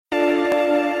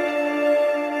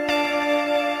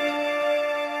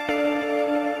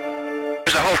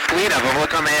whole fleet of them.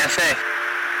 Look on the ASA.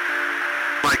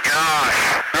 My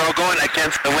gosh. They're all going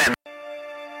against the wind.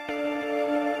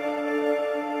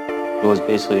 It was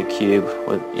basically a cube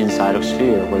with inside of a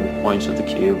sphere where the points of the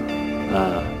cube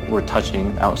were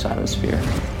touching outside of the sphere.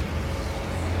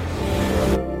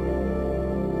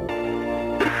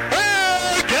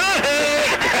 Oh, got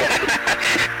it!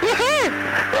 Woohoo!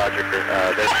 Roger.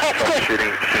 There's some shooting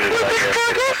right here.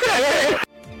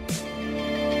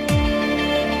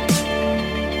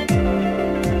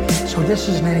 So this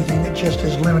isn't anything that just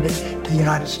is limited to the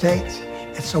United States.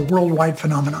 It's a worldwide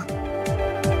phenomenon.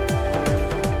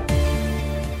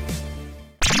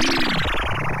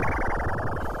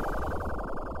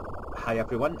 Hi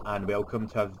everyone, and welcome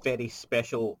to a very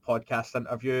special podcast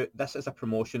interview. This is a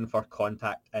promotion for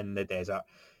Contact in the Desert.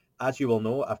 As you will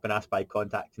know, I've been asked by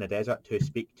Contact in the Desert to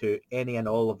speak to any and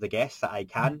all of the guests that I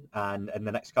can, and in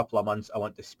the next couple of months I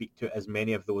want to speak to as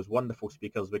many of those wonderful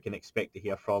speakers we can expect to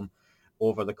hear from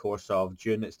over the course of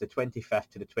June. It's the 25th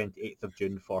to the 28th of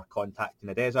June for Contact in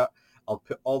the Desert. I'll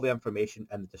put all the information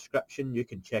in the description. You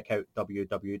can check out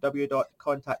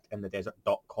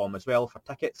www.contactinthedesert.com as well for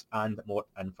tickets and more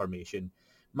information.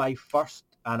 My first,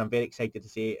 and I'm very excited to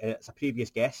say, it's a previous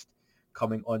guest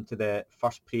coming on to the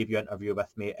first preview interview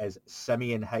with me is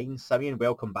Simeon Hein. Simeon,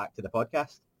 welcome back to the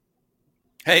podcast.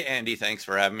 Hey, Andy, thanks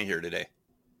for having me here today.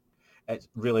 It's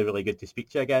really, really good to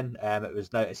speak to you again.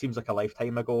 It seems like a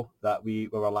lifetime ago that we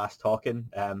were last talking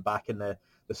back in the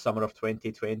summer of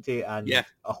 2020, and yeah,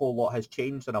 a whole lot has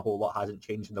changed and a whole lot hasn't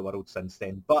changed in the world since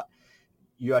then. But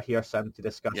you are here, Sim, to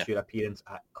discuss your appearance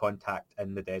at Contact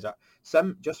in the Desert.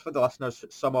 Sim, just for the listeners,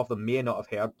 some of them may not have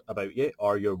heard about you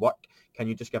or your work. Can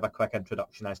you just give a quick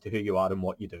introduction as to who you are and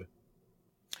what you do?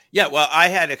 Yeah, well, I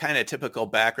had a kind of typical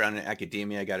background in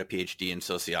academia. I got a PhD in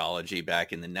sociology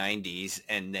back in the 90s,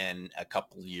 and then a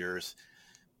couple of years,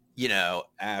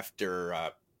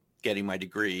 after getting my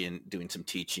degree and doing some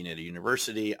teaching at a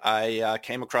university, I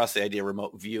came across the idea of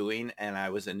remote viewing, and I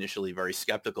was initially very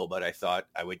skeptical, but I thought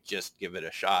I would just give it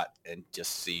a shot and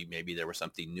just see maybe there was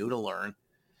something new to learn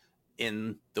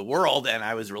in the world, and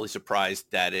I was really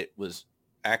surprised that it was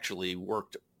actually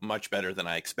worked much better than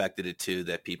I expected it to,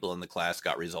 that people in the class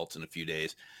got results in a few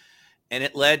days. And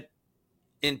it led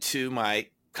into my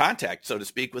contact, so to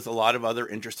speak, with a lot of other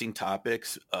interesting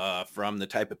topics from the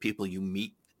type of people you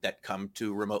meet that come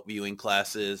to remote viewing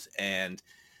classes and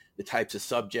the types of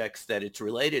subjects that it's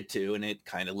related to. And it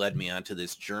kind of led me onto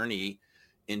this journey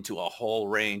into a whole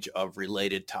range of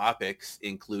related topics,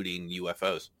 including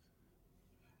UFOs.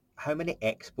 How many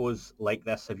expos like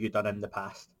this have you done in the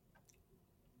past?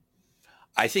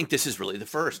 I think this is really the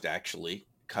first, actually,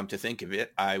 come to think of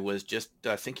it. I was just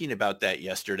thinking about that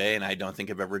yesterday, and I don't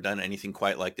think I've ever done anything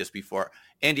quite like this before.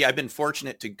 Andy, I've been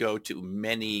fortunate to go to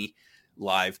many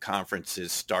live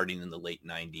conferences starting in the late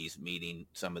 90s, meeting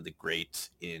some of the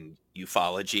greats in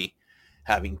ufology,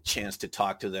 having a chance to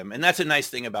talk to them. And that's a nice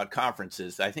thing about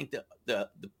conferences. I think the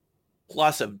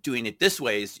plus of doing it this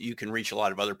way is you can reach a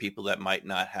lot of other people that might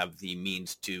not have the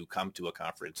means to come to a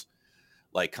conference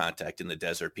like Contact in the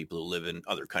Desert, people who live in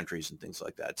other countries and things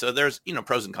like that. So there's,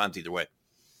 pros and cons either way.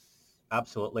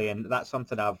 Absolutely. And that's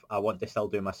something I want to still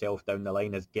do myself down the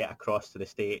line, is get across to the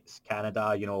States,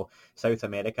 Canada, South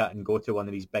America, and go to one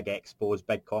of these big expos,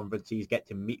 big conferences, get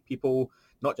to meet people,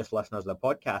 not just listeners of the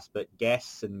podcast, but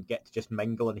guests, and get to just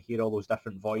mingle and hear all those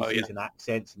different voices and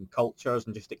accents and cultures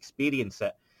and just experience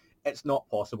it. It's not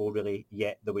possible really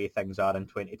yet the way things are in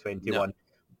 2021. No.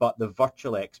 But the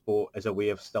virtual expo is a way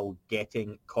of still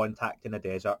getting Contact in the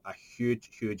Desert, a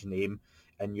huge, huge name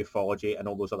in ufology and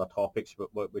all those other topics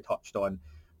we touched on,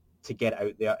 to get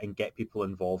out there and get people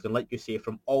involved. And like you say,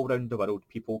 from all around the world,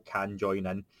 people can join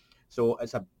in. So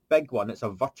it's a big one. It's a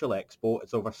virtual expo.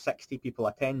 It's over 60 people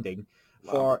attending.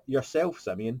 Wow. For yourself,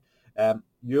 Simeon,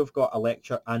 you've got a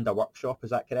lecture and a workshop.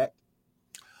 Is that correct?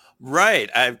 Right.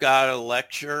 I've got a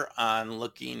lecture on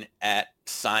looking at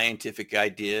scientific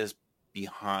ideas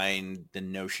behind the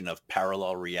notion of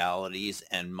parallel realities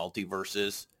and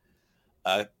multiverses,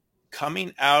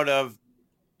 coming out of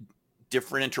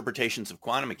different interpretations of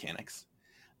quantum mechanics.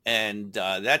 And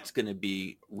that's going to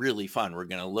be really fun. We're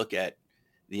going to look at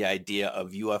the idea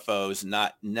of UFOs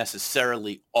not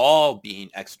necessarily all being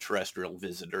extraterrestrial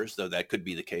visitors, though that could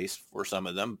be the case for some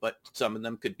of them, but some of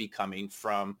them could be coming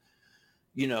from,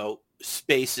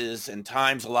 spaces and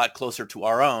times a lot closer to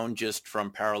our own, just from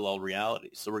parallel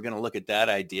realities. So we're going to look at that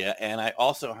idea. And I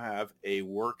also have a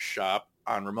workshop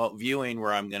on remote viewing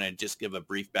where I'm going to just give a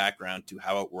brief background to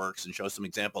how it works and show some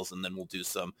examples. And then we'll do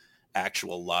some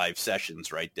actual live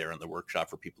sessions right there in the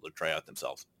workshop for people to try out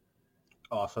themselves.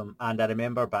 Awesome. And I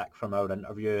remember back from our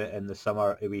interview in the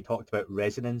summer, we talked about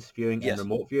resonance viewing and Yes.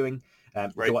 remote viewing.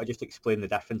 Do Right. you want to just explain the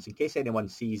difference in case anyone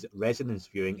sees resonance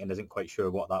viewing and isn't quite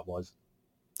sure what that was?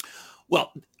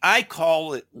 Well, I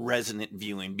call it resonant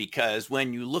viewing because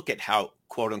when you look at how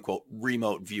quote unquote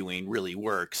remote viewing really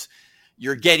works,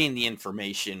 you're getting the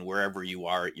information wherever you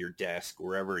are at your desk,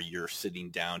 wherever you're sitting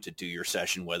down to do your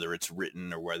session, whether it's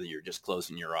written or whether you're just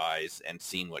closing your eyes and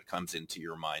seeing what comes into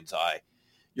your mind's eye.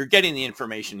 You're getting the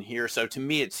information here. So to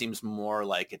me, it seems more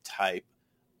like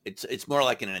it's more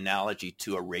like an analogy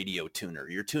to a radio tuner.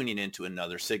 You're tuning into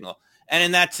another signal. And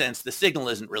in that sense, the signal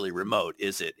isn't really remote,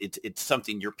 is it? It's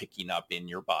something you're picking up in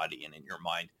your body and in your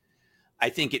mind. I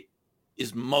think it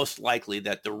is most likely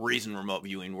that the reason remote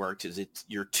viewing works is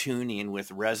you're tuning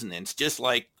with resonance, just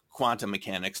like quantum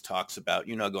mechanics talks about,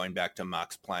 going back to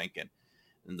Max Planck and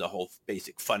the whole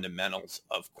basic fundamentals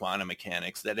of quantum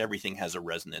mechanics, that everything has a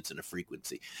resonance and a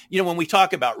frequency. When we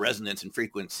talk about resonance and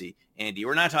frequency, Andy,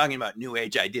 we're not talking about new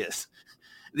age ideas.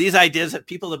 These ideas that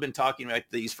people have been talking about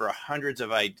these for hundreds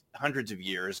of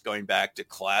years, going back to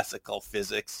classical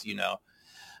physics,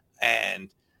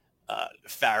 and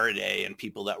Faraday and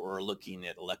people that were looking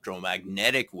at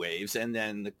electromagnetic waves. And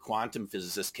then the quantum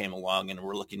physicists came along and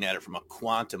were looking at it from a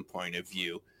quantum point of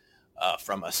view,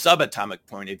 from a subatomic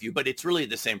point of view. But it's really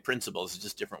the same principles, it's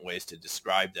just different ways to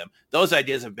describe them. Those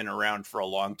ideas have been around for a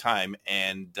long time.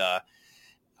 And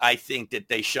I think that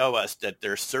they show us that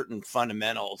there's certain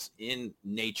fundamentals in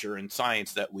nature and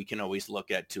science that we can always look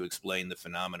at to explain the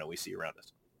phenomena we see around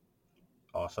us.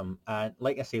 Awesome. And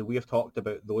like I say, we have talked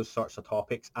about those sorts of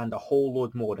topics and a whole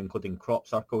load more, including crop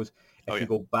circles. If you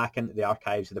go back into the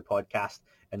archives of the podcast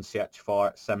and search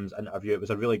for Sim's interview, it was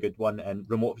a really good one. And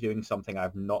remote viewing, something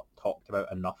I've not talked about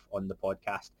enough on the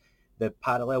podcast. The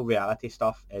parallel reality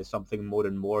stuff is something more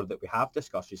and more that we have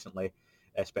discussed recently,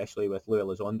 especially with Louis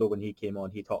Elizondo. When he came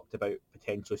on, he talked about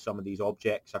potentially some of these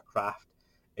objects or craft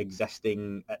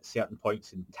existing at certain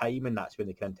points in time, and that's when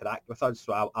they can interact with us.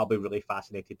 So I'll be really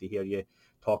fascinated to hear you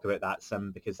talk about that,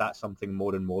 Sim, because that's something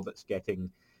more and more that's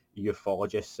getting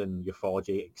ufologists and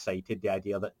ufology excited. The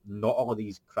idea that not all of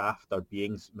these craft or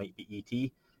beings might be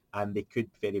ET, and they could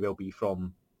very well be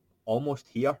from almost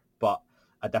here, but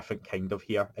a different kind of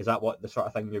here. Is that what the sort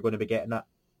of thing you're going to be getting at?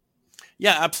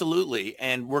 Yeah, absolutely.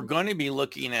 And we're going to be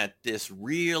looking at this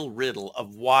real riddle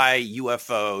of why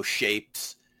UFO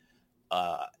shapes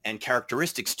and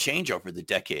characteristics change over the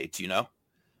decades,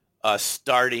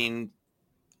 starting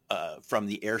from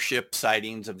the airship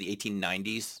sightings of the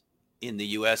 1890s in the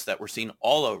U.S. that were seen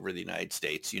all over the United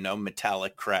States,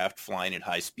 metallic craft flying at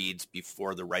high speeds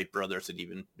before the Wright brothers had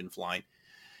even been flying.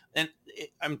 And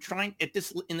I'm trying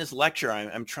in this lecture,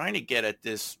 I'm trying to get at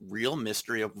this real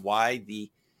mystery of why the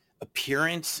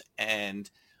appearance and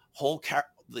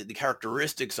the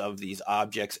characteristics of these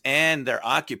objects and their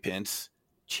occupants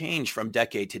change from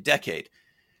decade to decade.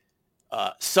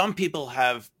 Some people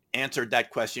have answered that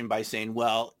question by saying,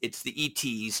 well, it's the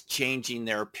ETs changing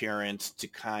their appearance to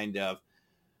kind of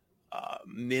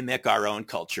mimic our own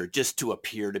culture, just to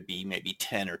appear to be maybe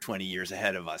 10 or 20 years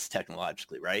ahead of us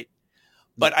technologically, right?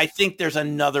 But I think there's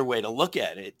another way to look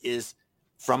at it, is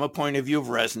from a point of view of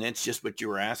resonance, just what you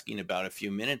were asking about a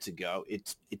few minutes ago.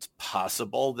 It's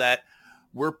possible that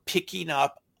we're picking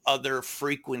up other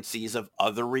frequencies of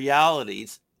other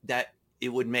realities, that it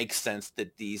would make sense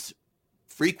that these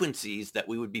frequencies that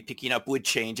we would be picking up would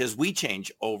change as we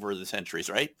change over the centuries,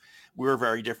 right? We were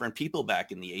very different people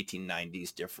back in the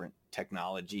 1890s, different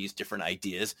technologies, different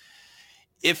ideas.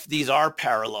 If these are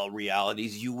parallel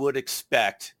realities, you would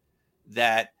expect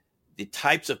that the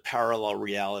types of parallel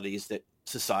realities that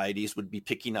societies would be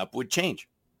picking up would change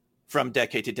from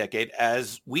decade to decade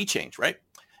as we change, right?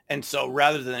 And so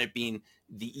rather than it being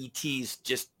the ETs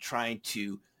just trying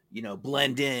to,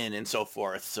 blend in and so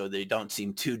forth, so they don't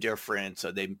seem too different,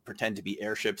 so they pretend to be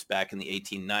airships back in the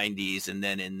 1890s, and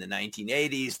then in the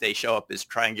 1980s, they show up as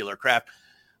triangular craft.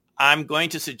 I'm going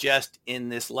to suggest in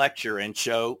this lecture and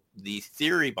show the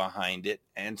theory behind it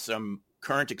and some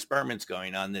current experiments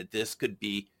going on that this could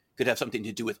have something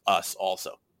to do with us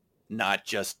also, not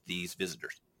just these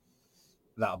visitors.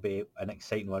 That'll be an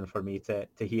exciting one for me to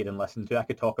hear and listen to. I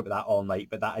could talk about that all night,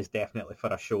 but that is definitely for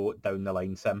a show down the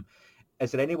line, Sim.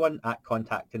 Is there anyone at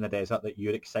Contact in the Desert that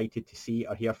you're excited to see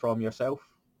or hear from yourself?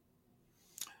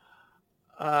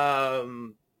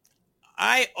 I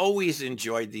always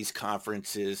enjoyed these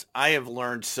conferences. I have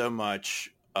learned so much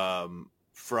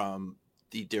from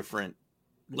the different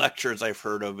lectures I've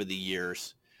heard over the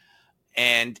years.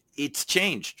 And it's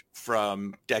changed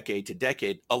from decade to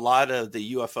decade. A lot of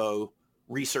the UFO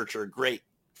researcher, great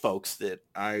folks that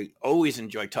I always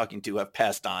enjoy talking to, have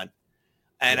passed on.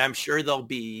 And I'm sure there'll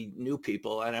be new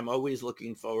people, and I'm always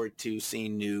looking forward to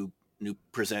seeing new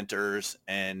presenters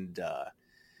and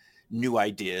new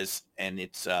ideas. And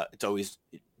it's always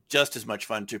just as much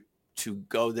fun to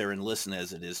go there and listen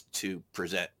as it is to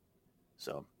present.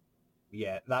 So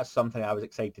yeah, that's something I was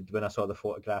excited when I saw the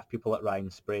photograph. People like Ryan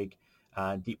Sprague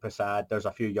and Deep Prasad. There's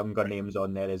a few younger names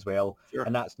on there as well. Sure.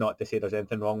 And that's not to say there's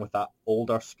anything wrong with that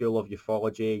older school of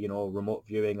ufology, you know, remote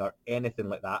viewing or anything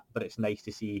like that. But it's nice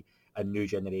to see a new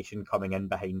generation coming in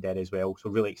behind there as well. So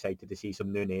really excited to see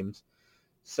some new names.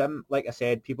 Sim, like I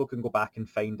said, people can go back and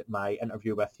find my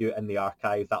interview with you in the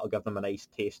archive. That'll give them a nice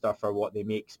taster for what they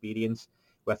may experience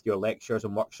with your lectures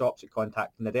and workshops at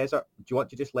Contact in the Desert. Do you want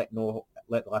to just let the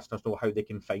listeners know how they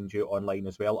can find you online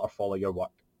as well or follow your work?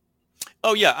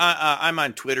 Oh, yeah, I'm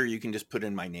on Twitter. You can just put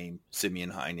in my name, Simeon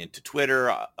Hein, into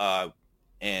Twitter.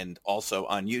 And also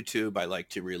on YouTube, I like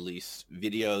to release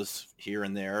videos here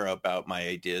and there about my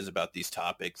ideas about these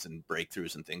topics and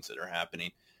breakthroughs and things that are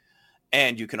happening.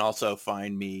 And you can also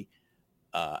find me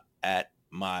at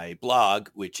my blog,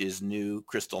 which is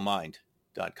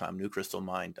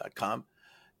newcrystalmind.com.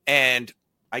 And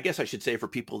I guess I should say for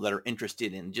people that are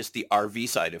interested in just the RV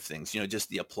side of things, you know, just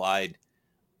the applied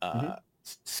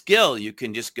skill, you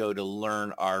can just go to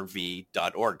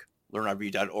learnrv.org,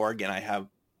 and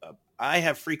I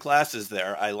have free classes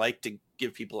there. I like to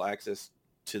give people access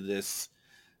to this,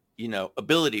 you know,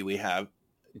 ability we have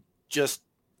just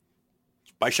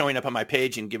by showing up on my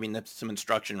page and giving them some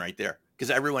instruction right there, because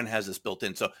everyone has this built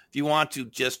in. So if you want to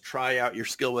just try out your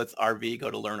skill with RV, go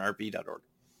to learnrv.org.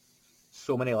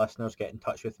 So many listeners get in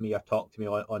touch with me or talk to me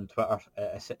on Twitter,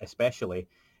 especially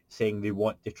saying they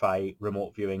want to try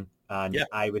remote viewing. And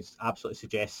I would absolutely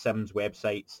suggest Sim's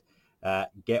websites.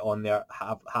 Get on there,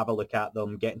 have a look at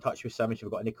them, get in touch with Sim if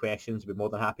you've got any questions. We'd be more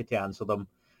than happy to answer them.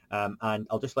 And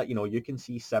I'll just let you know, you can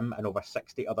see Sim and over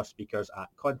 60 other speakers at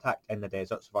Contact in the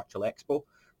Deserts Virtual Expo,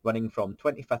 running from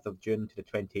 25th of June to the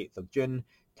 28th of June.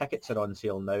 Tickets are on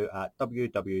sale now at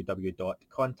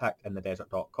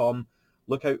www.contactinthedesert.com.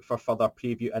 Look out for further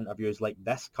preview interviews like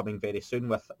this coming very soon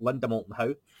with Linda Moulton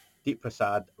Howe, Deep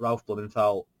Prasad, Ralph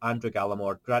Blumenthal, Andrew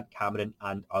Gallimore, Grant Cameron,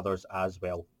 and others as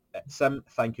well. Sim,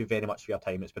 thank you very much for your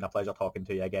time. It's been a pleasure talking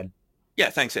to you again.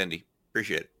 Yeah, thanks, Andy.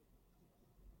 Appreciate it.